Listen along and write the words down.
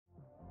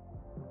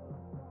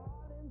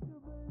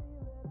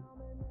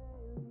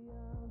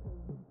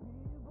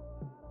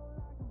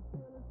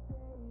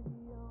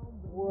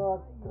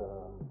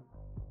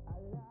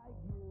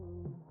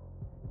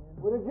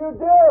you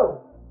do?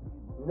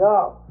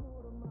 No.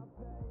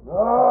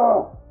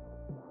 No.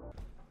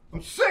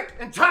 I'm sick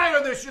and tired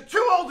of this. You're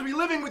too old to be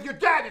living with your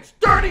dad. It's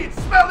dirty, it's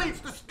smelly, it's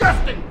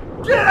disgusting.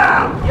 Get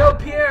out! Yo,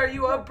 Pierre, are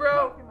you up,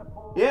 bro?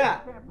 Yeah,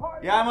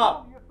 I'm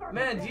up.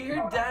 Man, do you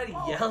hear Dad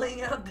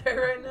yelling out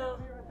there right now?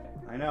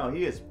 I know,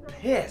 he is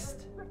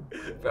pissed.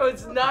 Bro,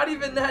 it's not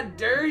even that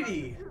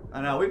dirty.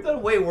 I know, we've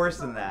done way worse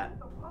than that.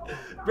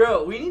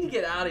 Bro, we need to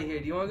get out of here.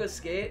 Do you want to go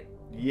skate?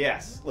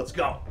 Yes, let's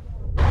go.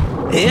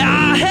 Yeah,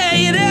 I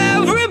hate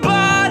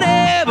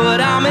everybody, but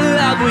I'm in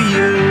love with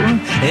you.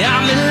 Yeah,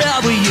 I'm in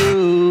love with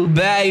you,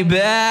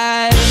 baby.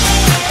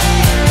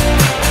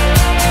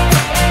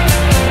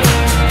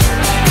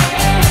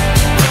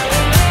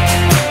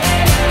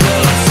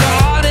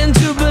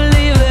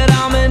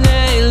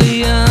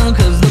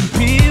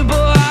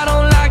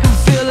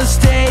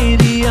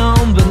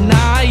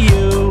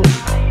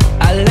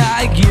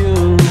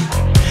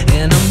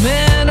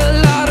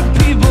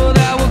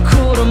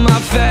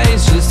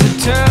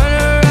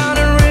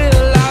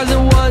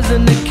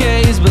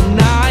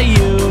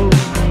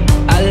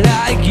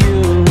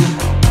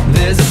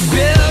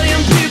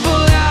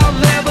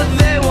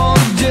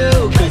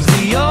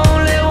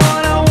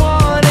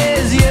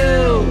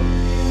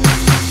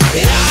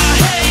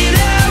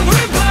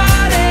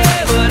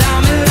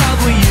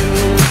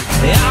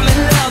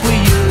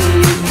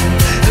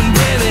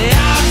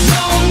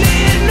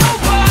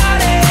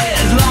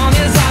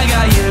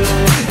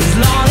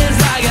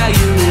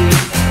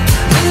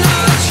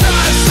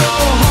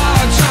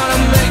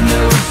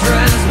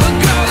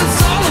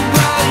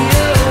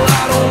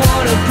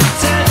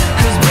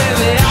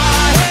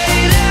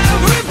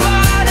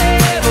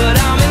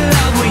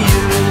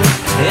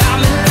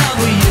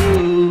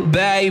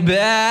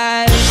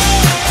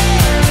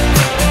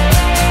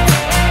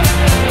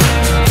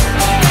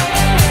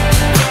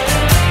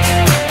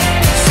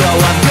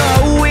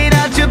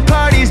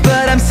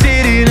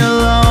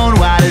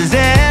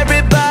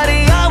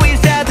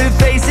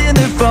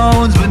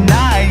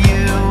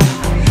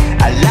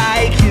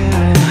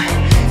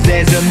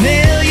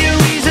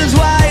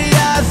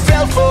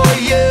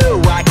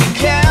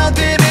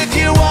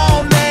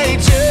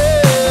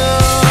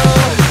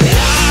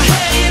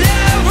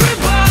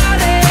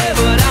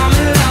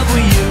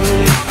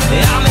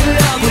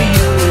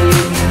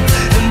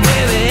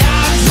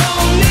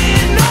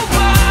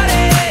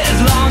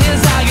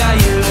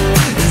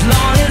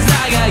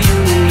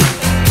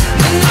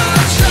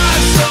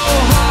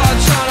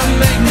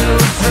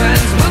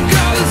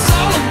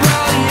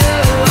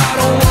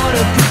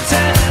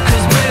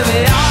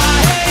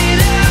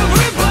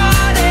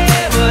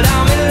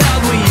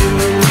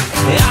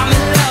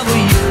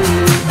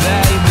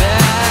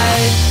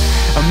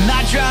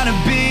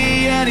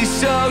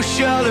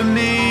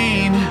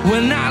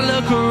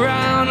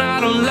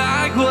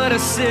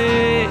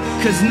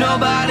 Cause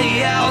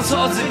nobody else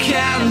holds a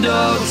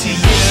candle to you,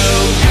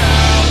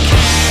 girl,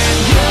 can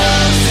you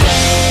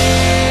see?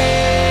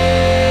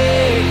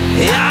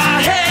 I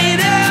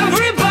hate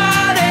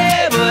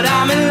everybody, but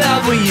I'm in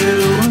love with you.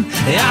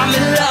 I'm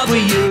in love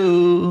with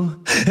you.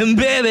 And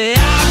baby,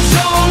 I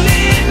don't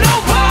need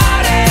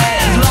nobody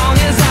as long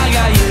as I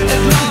got you.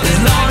 As long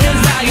as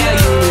I got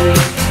you.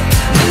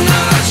 And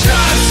I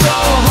try so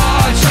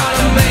hard trying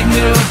to make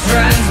new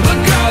friends,